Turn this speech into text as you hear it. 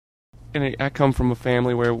and I come from a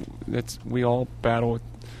family where we all battle with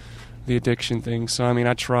the addiction thing. So I mean,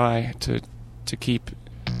 I try to keep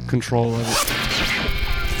control of it.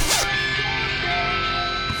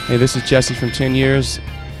 Hey, this is Jesse from 10 Years,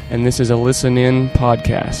 and this is a Listen In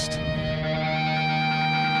podcast.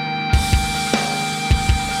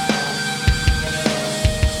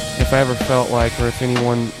 If I ever felt like, or if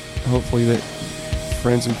anyone, hopefully that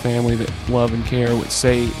friends and family that love and care would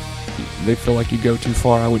say they feel like you go too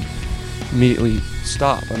far, I would immediately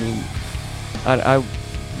stop. I mean, I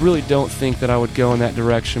really don't think that I would go in that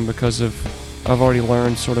direction because I've already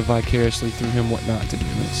learned sort of vicariously through him what not to do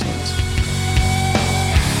in that sense.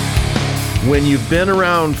 When you've been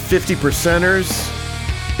around 50%ers,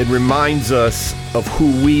 it reminds us of who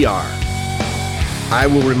we are. I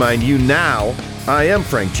will remind you now, I am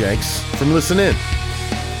Frank Jenks from Listen In.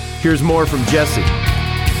 Here's more from Jesse.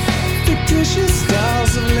 Fictitious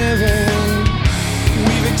styles of living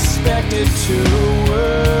we've expected to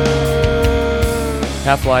work.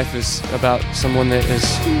 Half-Life is about someone that is...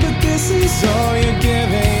 But this is all you're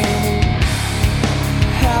giving,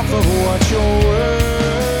 half of what you're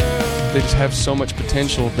worth. They just have so much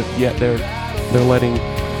potential, but yet they're letting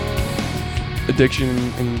addiction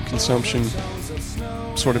and consumption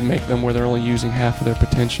sort of make them where they're only using half of their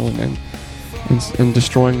potential and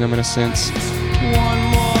destroying them in a sense. One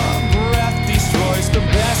more breath destroys the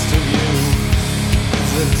best of you,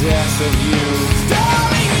 the death of you.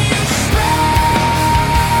 Darling, you shroud,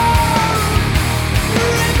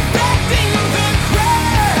 infecting the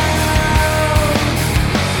crowd.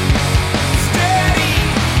 Steady,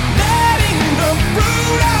 letting the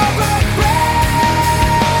fruit of the ground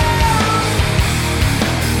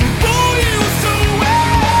pull you so well.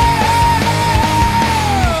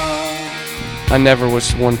 I never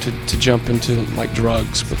was one to jump into like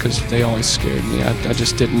drugs because they always scared me. I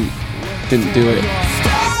just didn't do it.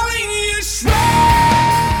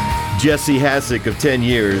 Jesse Hasek of 10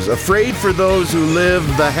 Years, afraid for those who live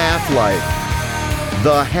the half-life.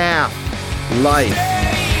 The half-life.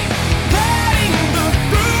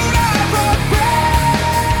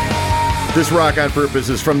 This Rock on Purpose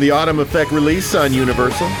is from the Autumn Effect release on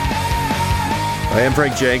Universal. I am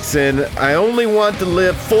Frank Jenks, and I only want to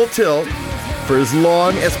live full tilt for as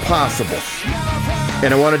long as possible.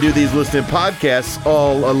 And I want to do these Listen In podcasts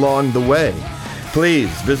all along the way. Please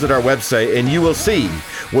visit our website and you will see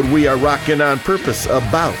what we are rocking on purpose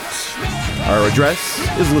about. Our address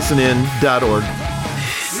is listenin.org.